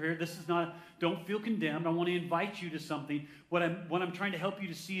culture here. This is not, don't feel condemned. I want to invite you to something. What I'm trying to help you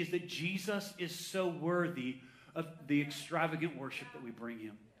to see is that Jesus is so worthy of the extravagant worship that we bring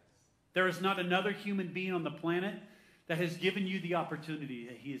him. There is not another human being on the planet that has given you the opportunity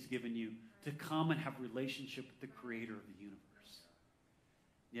that he has given you to come and have relationship with the creator of the universe.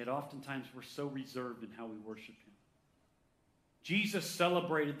 Yet oftentimes we're so reserved in how we worship him. Jesus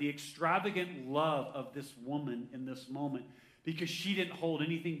celebrated the extravagant love of this woman in this moment because she didn't hold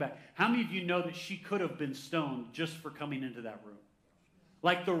anything back. How many of you know that she could have been stoned just for coming into that room?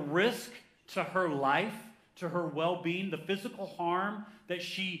 Like the risk to her life, to her well-being, the physical harm that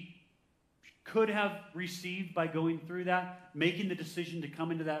she could have received by going through that, making the decision to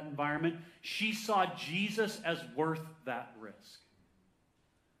come into that environment, she saw Jesus as worth that risk.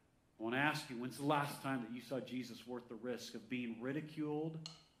 I want to ask you, when's the last time that you saw Jesus worth the risk of being ridiculed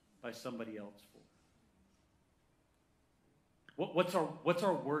by somebody else for? What's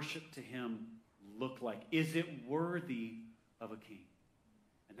our worship to him look like? Is it worthy of a king?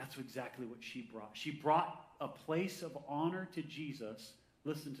 And that's exactly what she brought. She brought a place of honor to Jesus,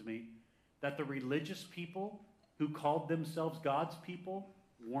 listen to me, that the religious people who called themselves God's people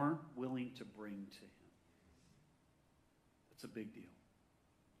weren't willing to bring to him. That's a big deal.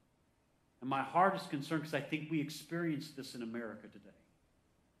 And my heart is concerned because I think we experience this in America today.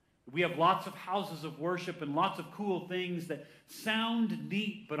 We have lots of houses of worship and lots of cool things that sound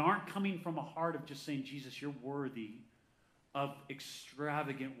neat but aren't coming from a heart of just saying, Jesus, you're worthy of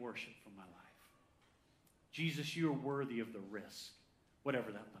extravagant worship from my life. Jesus, you are worthy of the risk,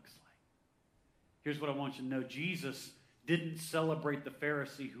 whatever that looks like. Here's what I want you to know. Jesus didn't celebrate the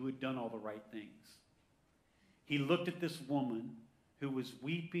Pharisee who had done all the right things. He looked at this woman who was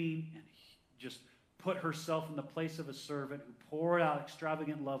weeping and just put herself in the place of a servant who poured out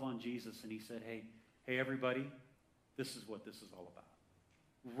extravagant love on Jesus. And he said, hey, everybody, this is what this is all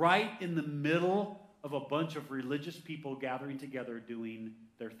about. Right in the middle of a bunch of religious people gathering together doing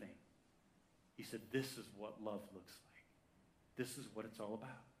their thing. He said, this is what love looks like. This is what it's all about.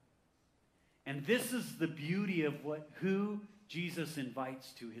 And this is the beauty of who Jesus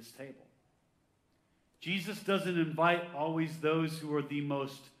invites to his table. Jesus doesn't invite always those who are the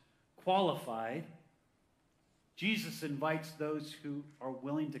most qualified. Jesus invites those who are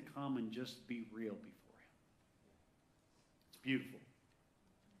willing to come and just be real before him. It's beautiful.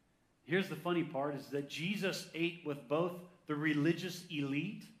 Here's the funny part is that Jesus ate with both the religious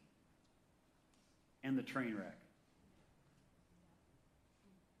elite and the train wreck.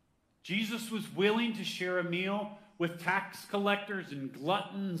 Jesus was willing to share a meal with tax collectors and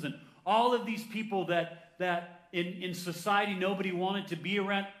gluttons and all of these people that in society nobody wanted to be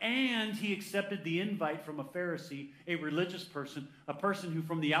around, and he accepted the invite from a Pharisee, a religious person, a person who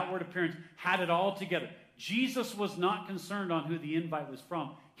from the outward appearance had it all together. Jesus was not concerned on who the invite was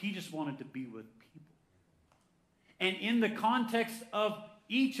from. He just wanted to be with people. And in the context of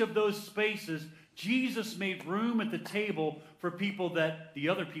each of those spaces, Jesus made room at the table for people that the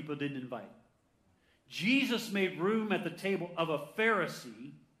other people didn't invite. Jesus made room at the table of a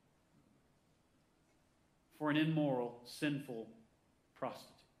Pharisee for an immoral, sinful prostitute.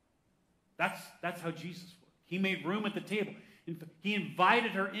 That's how Jesus worked. He made room at the table. He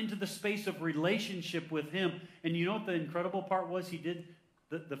invited her into the space of relationship with him. And you know what the incredible part was? He did.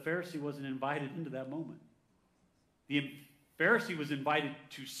 The Pharisee wasn't invited into that moment. The Pharisee was invited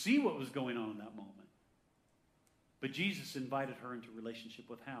to see what was going on in that moment. But Jesus invited her into relationship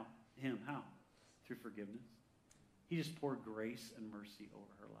with him. How? Through forgiveness. He just poured grace and mercy over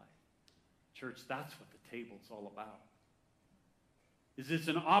her life. Church, that's what the table's all about. It's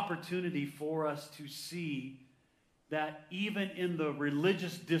an opportunity for us to see that even in the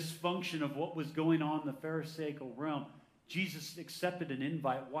religious dysfunction of what was going on in the Pharisaical realm, Jesus accepted an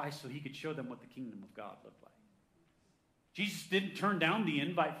invite. Why? So he could show them what the kingdom of God looked like. Jesus didn't turn down the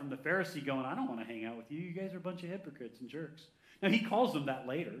invite from the Pharisee going, I don't want to hang out with you. You guys are a bunch of hypocrites and jerks. Now, he calls them that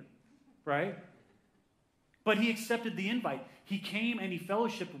later, right? But he accepted the invite. He came and he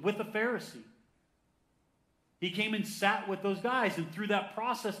fellowshiped with a Pharisee. He came and sat with those guys. And through that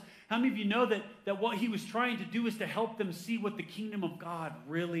process, how many of you know that what he was trying to do is to help them see what the kingdom of God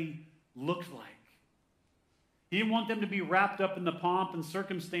really looked like? He didn't want them to be wrapped up in the pomp and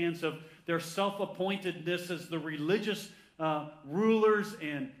circumstance of their self-appointedness as the religious rulers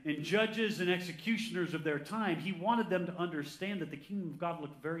and judges and executioners of their time. He wanted them to understand that the kingdom of God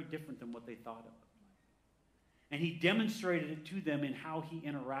looked very different than what they thought of it. And he demonstrated it to them in how he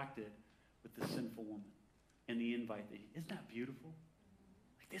interacted with the sinful woman and the invite. Isn't that beautiful?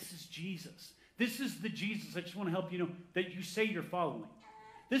 Like, this is Jesus. This is the Jesus, I just want to help you know, that you say you're following.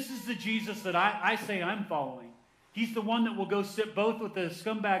 This is the Jesus that I say I'm following. He's the one that will go sit both with the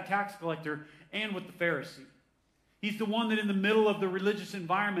scumbag tax collector and with the Pharisee. He's the one that in the middle of the religious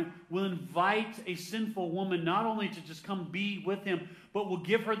environment will invite a sinful woman not only to just come be with him, but will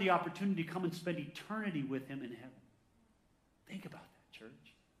give her the opportunity to come and spend eternity with him in heaven. Think about that,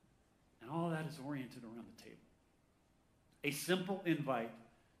 church. And all of that is oriented around the table. A simple invite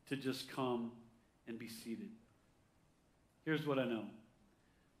to just come and be seated. Here's what I know.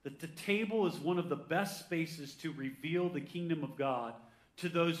 That the table is one of the best spaces to reveal the kingdom of God to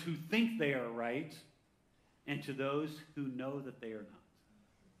those who think they are right and to those who know that they are not.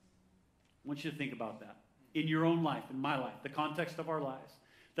 I want you to think about that in your own life, in my life, the context of our lives.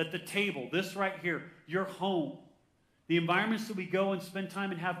 That the table, this right here, your home, the environments that we go and spend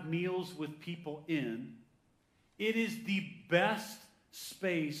time and have meals with people in, it is the best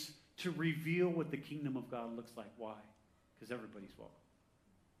space to reveal what the kingdom of God looks like. Why? Because everybody's welcome.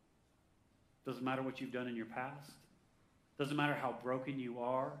 Doesn't matter what you've done in your past. Doesn't matter how broken you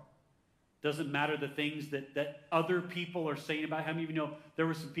are. Doesn't matter the things that other people are saying about. How many of you know there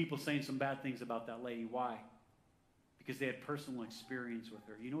were some people saying some bad things about that lady? Why? Because they had personal experience with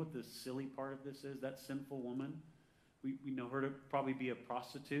her. You know what the silly part of this is? That sinful woman, we know her to probably be a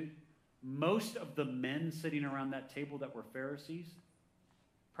prostitute. Most of the men sitting around that table that were Pharisees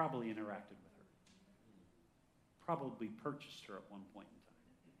probably interacted with her. Probably purchased her at one point in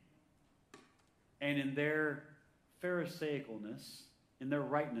time. And in their pharisaicalness, in their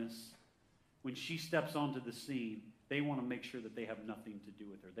rightness, when she steps onto the scene, they want to make sure that they have nothing to do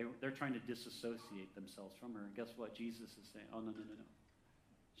with her. They're trying to disassociate themselves from her. And guess what? Jesus is saying, oh, no.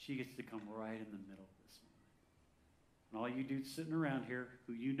 She gets to come right in the middle of this moment. And all you dudes sitting around here,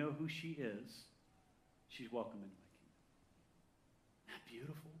 who you know who she is, she's welcome into my kingdom. Isn't that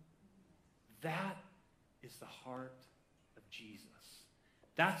beautiful? That is the heart of Jesus.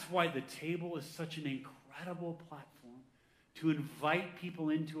 That's why the table is such an incredible platform to invite people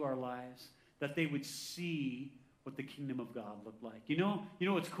into our lives, that they would see what the kingdom of God looked like. You know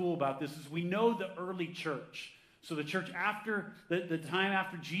what's cool about this is we know the early church. So the church after the time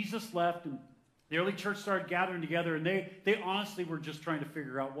after Jesus left, and the early church started gathering together, and they honestly were just trying to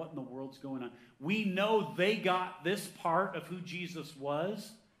figure out what in the world's going on. We know they got this part of who Jesus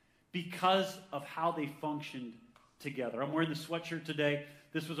was because of how they functioned together. I'm wearing the sweatshirt today.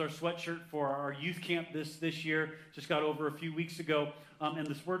 This was our sweatshirt for our youth camp this year. Just got over a few weeks ago. And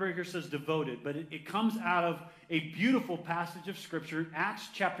this word right here says devoted. But it comes out of a beautiful passage of Scripture, Acts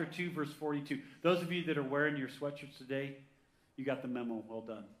chapter 2, verse 42. Those of you that are wearing your sweatshirts today, you got the memo. Well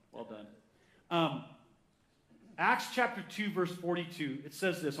done. Well done. Acts chapter 2, verse 42. It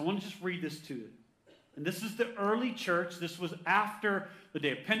says this. I want to just read this to you. And this is the early church. This was after the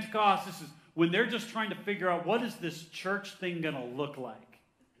day of Pentecost. This is when they're just trying to figure out, what is this church thing going to look like?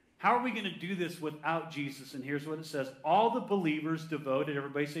 How are we going to do this without Jesus? And here's what it says. All the believers devoted,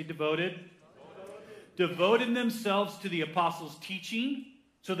 everybody say devoted, devoted themselves to the apostles' teaching.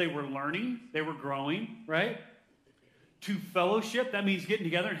 So they were learning, they were growing, right? To fellowship, that means getting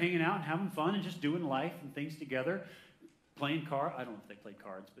together and hanging out and having fun and just doing life and things together. Playing cards, I don't know if they played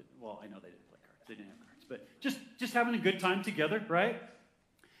cards, but, well, I know they didn't play cards. They didn't have cards. But just having a good time together, right?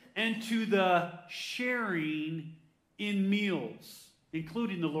 And to the sharing in meals,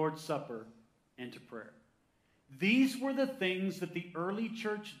 including the Lord's Supper, and to prayer. These were the things that the early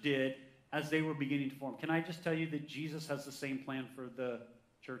church did as they were beginning to form. Can I just tell you that Jesus has the same plan for the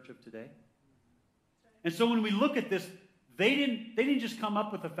church of today? And so when we look at this, they didn't just come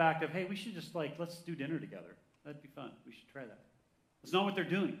up with the fact of, hey, we should just let's do dinner together. That'd be fun. We should try that. That's not what they're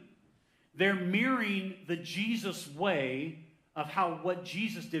doing. They're mirroring the Jesus way of what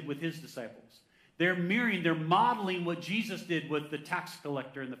Jesus did with his disciples. They're modeling what Jesus did with the tax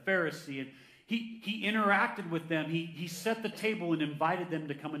collector and the Pharisee. And he interacted with them. He set the table and invited them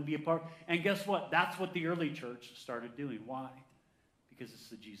to come and be a part. And guess what? That's what the early church started doing. Why? Because it's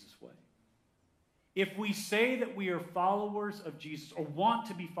the Jesus way. If we say that we are followers of Jesus or want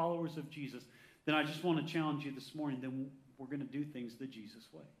to be followers of Jesus, then I just want to challenge you this morning, then we're going to do things the Jesus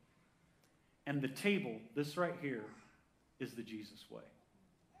way. And the table, this right here, is the Jesus way.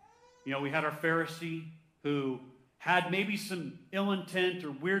 You know, we had our Pharisee who had maybe some ill intent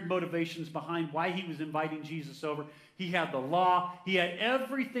or weird motivations behind why he was inviting Jesus over. He had the law. He had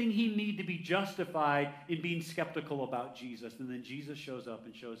everything he needed to be justified in being skeptical about Jesus. And then Jesus shows up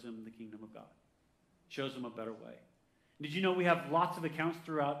and shows him the kingdom of God. Shows him a better way. Did you know we have lots of accounts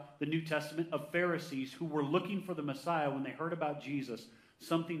throughout the New Testament of Pharisees who were looking for the Messiah. When they heard about Jesus,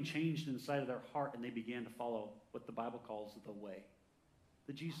 something changed inside of their heart and they began to follow what the Bible calls the way.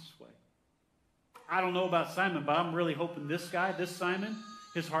 The Jesus way. I don't know about Simon, but I'm really hoping this Simon,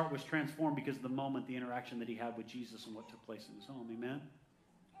 his heart was transformed because of the moment, the interaction that he had with Jesus and what took place in his home. Amen?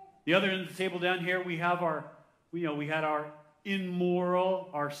 The other end of the table down here, we had our immoral,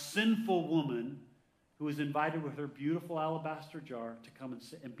 our sinful woman who was invited with her beautiful alabaster jar to come and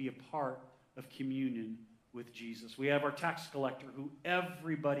sit and be a part of communion with Jesus. We have our tax collector who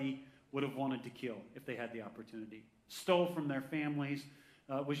everybody would have wanted to kill if they had the opportunity. Stole from their families,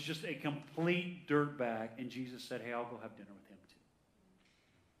 was just a complete dirtbag, and Jesus said, hey, I'll go have dinner with him too.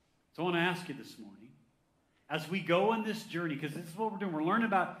 So I want to ask you this morning, as we go on this journey, because this is what we're doing, we're learning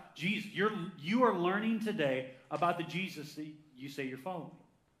about Jesus. You are learning today about the Jesus that you say you're following.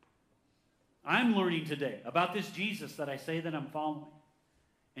 I'm learning today about this Jesus that I say that I'm following.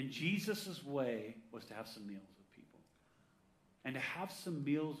 And Jesus' way was to have some meals with people. And to have some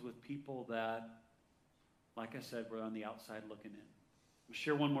meals with people that, like I said, were on the outside looking in. I'll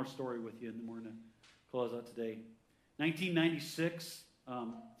share one more story with you, and then we're going to close out today. 1996,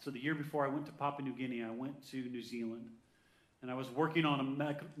 so the year before I went to Papua New Guinea, I went to New Zealand. And I was working on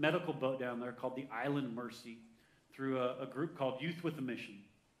a medical boat down there called the Island Mercy through a group called Youth with a Mission.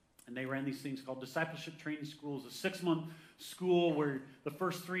 And they ran these things called discipleship training schools, a 6-month school where the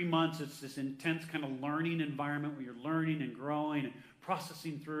first 3 months it's this intense kind of learning environment where you're learning and growing and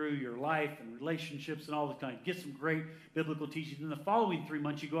processing through your life and relationships and all this kind. Get some great biblical teaching. And the following 3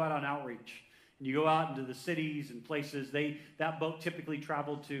 months, you go out on outreach. And you go out into the cities and places. That boat typically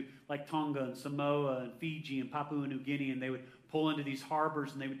traveled to like Tonga and Samoa and Fiji and Papua New Guinea, and they would pull into these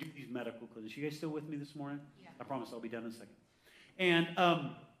harbors and they would do these medical clinics. You guys still with me this morning? Yeah. I promise I'll be done in a second.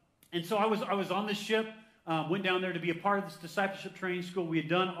 And so I was on this ship, went down there to be a part of this discipleship training school. We had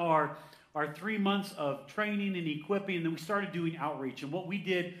done our 3 months of training and equipping, and then we started doing outreach. And what we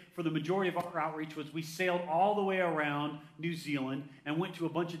did for the majority of our outreach was we sailed all the way around New Zealand and went to a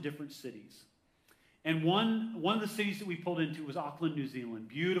bunch of different cities. And one of the cities that we pulled into was Auckland, New Zealand.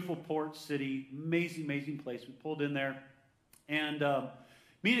 Beautiful port city, amazing, amazing place. We pulled in there, and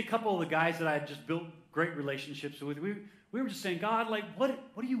me and a couple of the guys that I had just built great relationships with, we were just saying, God, like, what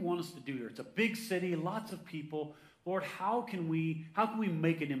do you want us to do here? It's a big city, lots of people. Lord, how can we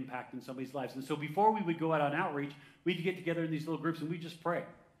make an impact in somebody's lives? And so before we would go out on outreach, we'd get together in these little groups and we'd just pray.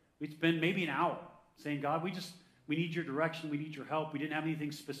 We'd spend maybe an hour saying, God, we need your direction. We need your help. We didn't have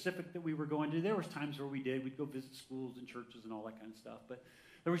anything specific that we were going to do. There was times where we did. We'd go visit schools and churches and all that kind of stuff. But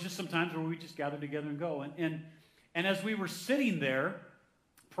there was just some times where we just gather together and go. And as we were sitting there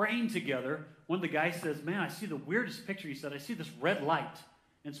praying together, one of the guys says, man, I see the weirdest picture. He said, I see this red light,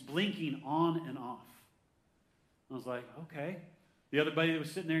 and it's blinking on and off. I was like, okay. The other buddy that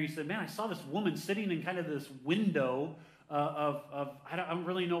was sitting there, he said, man, I saw this woman sitting in kind of this window I don't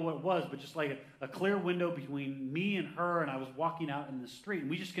really know what it was, but just like a clear window between me and her, and I was walking out in the street, and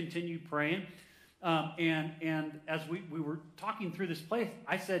we just continued praying. And as we were talking through this place,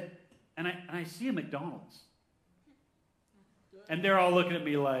 I said, and I see a McDonald's. And they're all looking at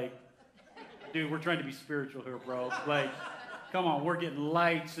me like, dude, we're trying to be spiritual here, bro. Like, come on, we're getting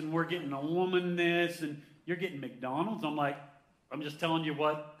lights, and we're getting a woman this, and you're getting McDonald's? I'm like, I'm just telling you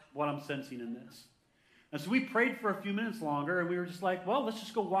what I'm sensing in this. And so we prayed for a few minutes longer, and we were just like, well, let's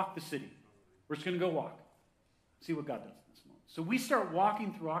just go walk the city. We're just going to go walk. See what God does in this moment. So we start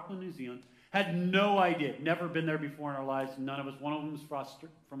walking through Auckland, New Zealand. Had no idea. Never been there before in our lives. None of us. One of them was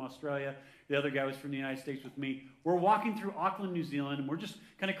from Australia. The other guy was from the United States with me. We're walking through Auckland, New Zealand, and we're just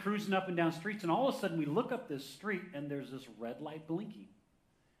kind of cruising up and down streets. And all of a sudden, we look up this street, and there's this red light blinking.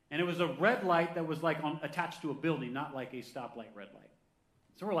 And it was a red light that was like attached to a building, not like a stoplight red light.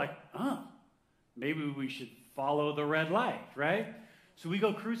 So we're like, maybe we should follow the red light, right? So we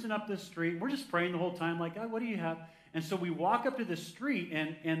go cruising up this street. We're just praying the whole time, like, God, what do you have? And so we walk up to this street,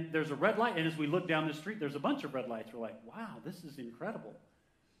 and there's a red light. And as we look down the street, there's a bunch of red lights. We're like, wow, this is incredible.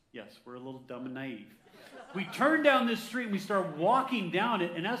 Yes, we're a little dumb and naive. We turn down this street, and we start walking down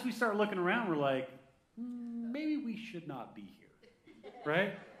it. And as we start looking around, we're like, maybe we should not be here,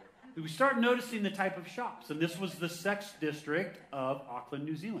 right? We start noticing the type of shops. And this was the sex district of Auckland,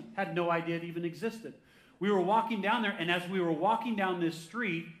 New Zealand. Had no idea it even existed. We were walking down there, and as we were walking down this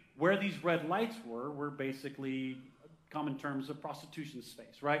street, where these red lights were basically common terms of prostitution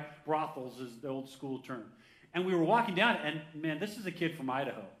space, right? Brothels is the old school term. And we were walking down, and man, this is a kid from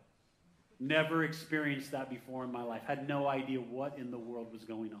Idaho. Never experienced that before in my life. Had no idea what in the world was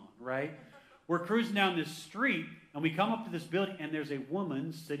going on, right? We're cruising down this street, and we come up to this building, and there's a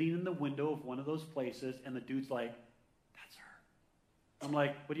woman sitting in the window of one of those places, and the dude's like, that's her. I'm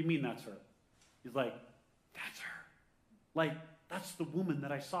like, what do you mean that's her? He's like, that's her. Like, that's the woman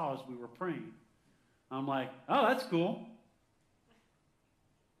that I saw as we were praying. I'm like, oh, that's cool.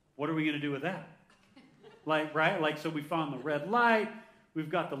 What are we going to do with that? Like, right? Like, so we found the red light. We've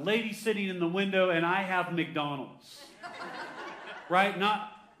got the lady sitting in the window, and I have McDonald's. Right?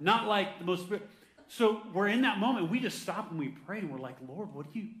 Not like the most. So we're in that moment. We just stop and we pray, and we're like, Lord, what are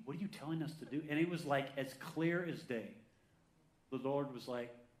you telling us to do? And it was like as clear as day. The Lord was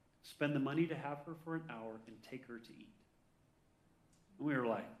like, spend the money to have her for an hour and take her to eat. And we were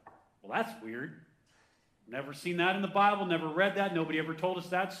like, well, that's weird. Never seen that in the Bible, never read that. Nobody ever told us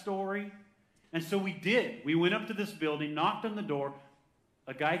that story. And so we did. We went up to this building, knocked on the door.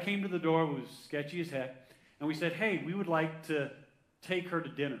 A guy came to the door who was sketchy as heck. And we said, hey, we would like to take her to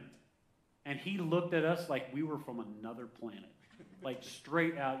dinner. And he looked at us like we were from another planet. Like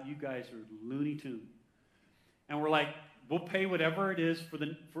straight out, you guys are Looney Tunes. And we're like, we'll pay whatever it is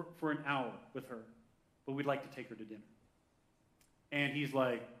for an hour with her. But we'd like to take her to dinner. And he's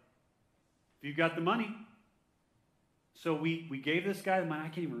like, if you got the money. So we gave this guy the money. I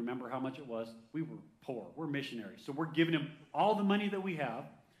can't even remember how much it was. We were poor. We're missionaries. So we're giving him all the money that we have,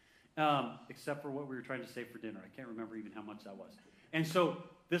 except for what we were trying to save for dinner. I can't remember even how much that was. And so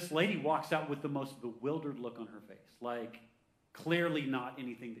this lady walks out with the most bewildered look on her face, like clearly not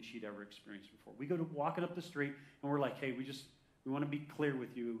anything that she'd ever experienced before. We go to walking up the street, and we're like, hey, we want to be clear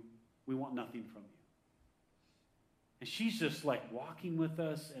with you. We want nothing from you. And she's just like walking with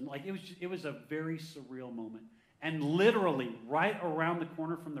us, and like it was a very surreal moment. And literally, right around the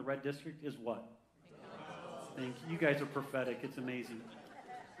corner from the Red District is what? McDonald's. Thank you. You guys are prophetic. It's amazing.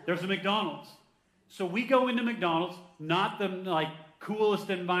 There's a McDonald's. So we go into McDonald's, not the like coolest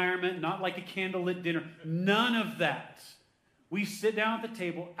environment, not like a candlelit dinner. None of that. We sit down at the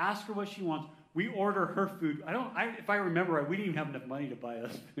table, ask her what she wants. We order her food. If I remember right, we didn't even have enough money to buy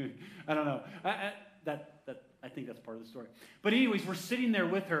us food. I don't know. I think that's part of the story. But anyways, we're sitting there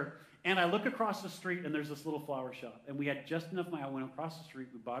with her. And I look across the street, and there's this little flower shop. And we had just enough money. I went across the street.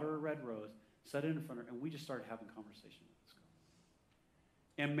 We bought her a red rose, set it in front of her, and we just started having conversation with this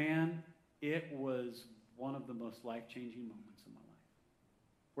girl. And man, it was one of the most life-changing moments in my life.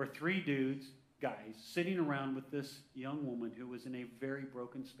 Where three dudes, guys, sitting around with this young woman who was in a very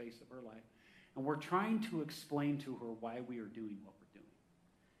broken space of her life. And we're trying to explain to her why we are doing what we're doing.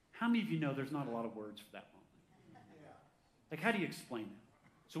 How many of you know there's not a lot of words for that moment? Like, how do you explain that?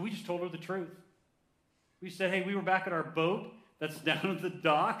 So we just told her the truth. We said, hey, we were back at our boat that's down at the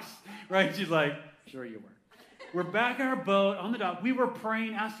docks, right? She's like, sure you were. We're back at our boat on the dock. We were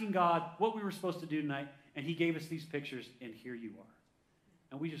praying, asking God what we were supposed to do tonight, and he gave us these pictures, and here you are.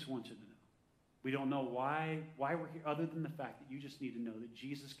 And we just want you to know. We don't know why we're here, other than the fact that you just need to know that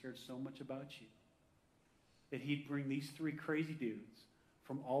Jesus cared so much about you that he'd bring these three crazy dudes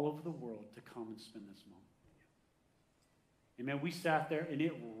from all over the world to come and spend this moment. And man, we sat there, and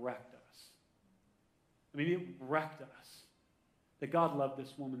it wrecked us. I mean, it wrecked us. That God loved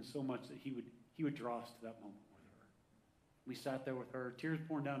this woman so much that he would draw us to that moment with her. We sat there with her, tears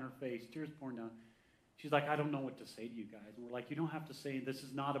pouring down her face, tears pouring down. She's like, I don't know what to say to you guys. And we're like, you don't have to say, this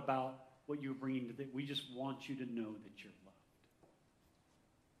is not about what you're bringing to we just want you to know that you're loved.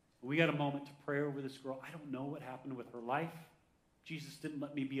 We got a moment to pray over this girl. I don't know what happened with her life. Jesus didn't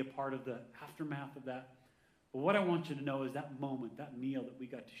let me be a part of the aftermath of that. But what I want you to know is that moment, that meal that we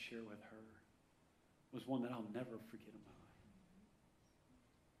got to share with her was one that I'll never forget in my life.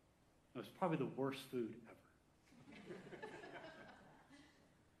 It was probably the worst food ever.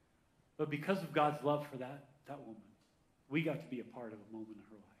 But because of God's love for that woman, we got to be a part of a moment in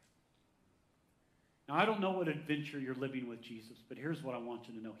her life. Now, I don't know what adventure you're living with Jesus, but here's what I want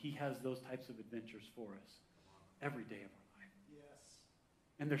you to know. He has those types of adventures for us every day of our life. Yes.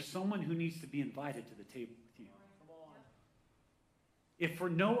 And there's someone who needs to be invited to the table with you. Come on. If for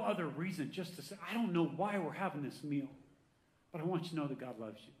no other reason, just to say, I don't know why we're having this meal, but I want you to know that God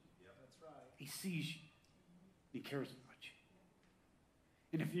loves you. Yep. That's right. He sees you. He cares about you.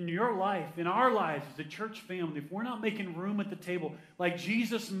 And if in your life, in our lives as a church family, if we're not making room at the table like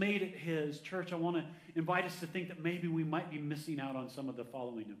Jesus made it his, church, I want to invite us to think that maybe we might be missing out on some of the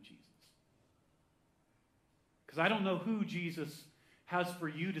following of Jesus. Because I don't know who Jesus has for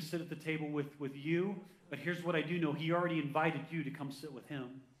you to sit at the table with you, but here's what I do know. He already invited you to come sit with him,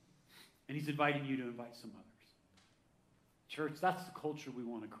 and he's inviting you to invite some others. Church, that's the culture we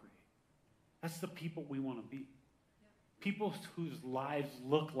want to create. That's the people we want to be. People whose lives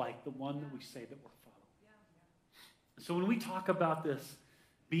look like the one that we say that we're following. Yeah. So when we talk about this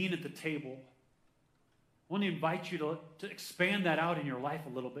being at the table, I want to invite you to expand that out in your life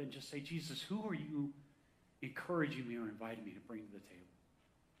a little bit and just say, Jesus, who are you encouraging me or inviting me to bring to the table?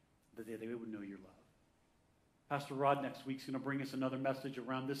 That they would know your love. Pastor Rod next week's going to bring us another message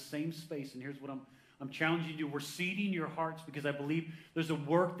around this same space, and here's what I'm challenging you to do. We're seeding your hearts because I believe there's a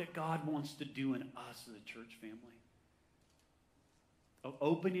work that God wants to do in us as a church family. Of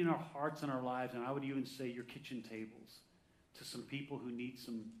opening our hearts and our lives, and I would even say your kitchen tables, to some people who need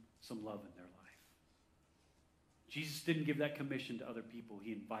some love in their life. Jesus didn't give that commission to other people.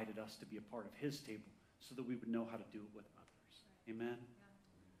 He invited us to be a part of his table so that we would know how to do it with others. Amen?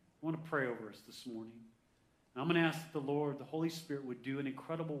 I want to pray over us this morning. And I'm going to ask that the Lord, the Holy Spirit, would do an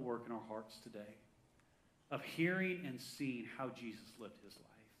incredible work in our hearts today. of hearing and seeing how Jesus lived his life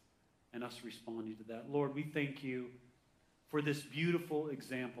and us responding to that. Lord, we thank you for this beautiful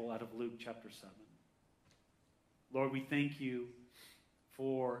example out of Luke chapter 7. Lord, we thank you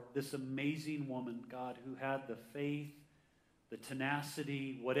for this amazing woman, God, who had the faith, the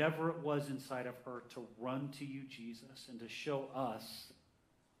tenacity, whatever it was inside of her to run to you, Jesus, and to show us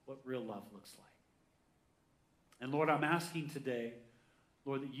what real love looks like. And Lord, I'm asking today,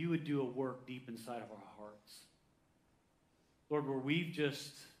 Lord, that you would do a work deep inside of our hearts. Lord, where we've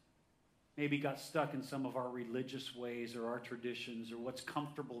just maybe got stuck in some of our religious ways or our traditions or what's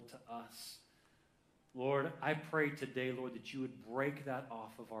comfortable to us. Lord, I pray today, Lord, that you would break that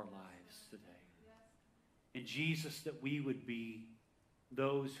off of our lives today. And Jesus, that we would be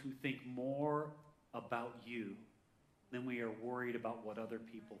those who think more about you than we are worried about what other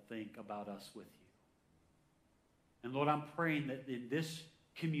people think about us with you. And Lord, I'm praying that in this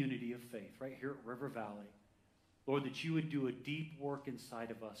community of faith, right here at River Valley, Lord, that you would do a deep work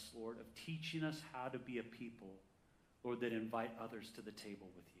inside of us, Lord, of teaching us how to be a people, Lord, that invite others to the table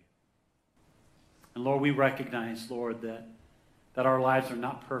with you. And Lord, we recognize, Lord, that our lives are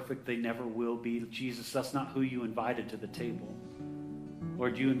not perfect. They never will be. Jesus, that's not who you invited to the table.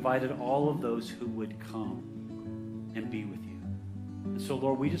 Lord, you invited all of those who would come and be with you. And so,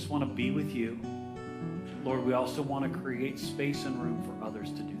 Lord, we just want to be with you. Lord, we also want to create space and room for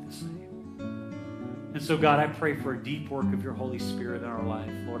others to do the same. And so, God, I pray for a deep work of your Holy Spirit in our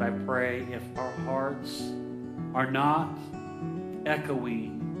life. Lord, I pray if our hearts are not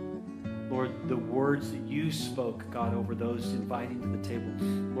echoing, Lord, the words that you spoke, God, over those inviting to the table,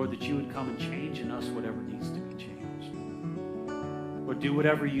 Lord, that you would come and change in us whatever needs to be changed. Lord, do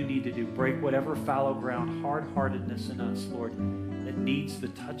whatever you need to do. Break whatever fallow ground, hard-heartedness in us, Lord, that needs the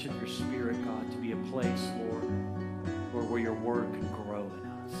touch of your Spirit, God, to be a place, Lord, where your word can grow in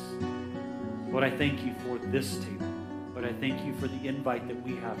us. Lord, I thank you for this table. Lord, I thank you for the invite that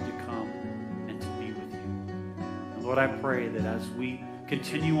we have to come and to be with you. And Lord, I pray that as we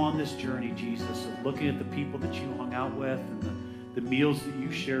continue on this journey, Jesus, of looking at the people that you hung out with and the meals that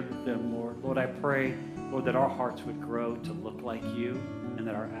you shared with them, Lord, I pray, Lord, that our hearts would grow to look like you and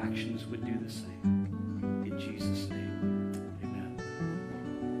that our actions would do the same. In Jesus' name,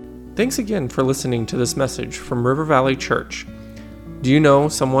 amen. Thanks again for listening to this message from River Valley Church. Do you know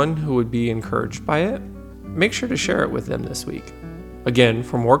someone who would be encouraged by it? Make sure to share it with them this week. Again,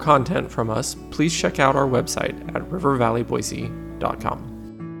 for more content from us, please check out our website at rivervalleyboise.com.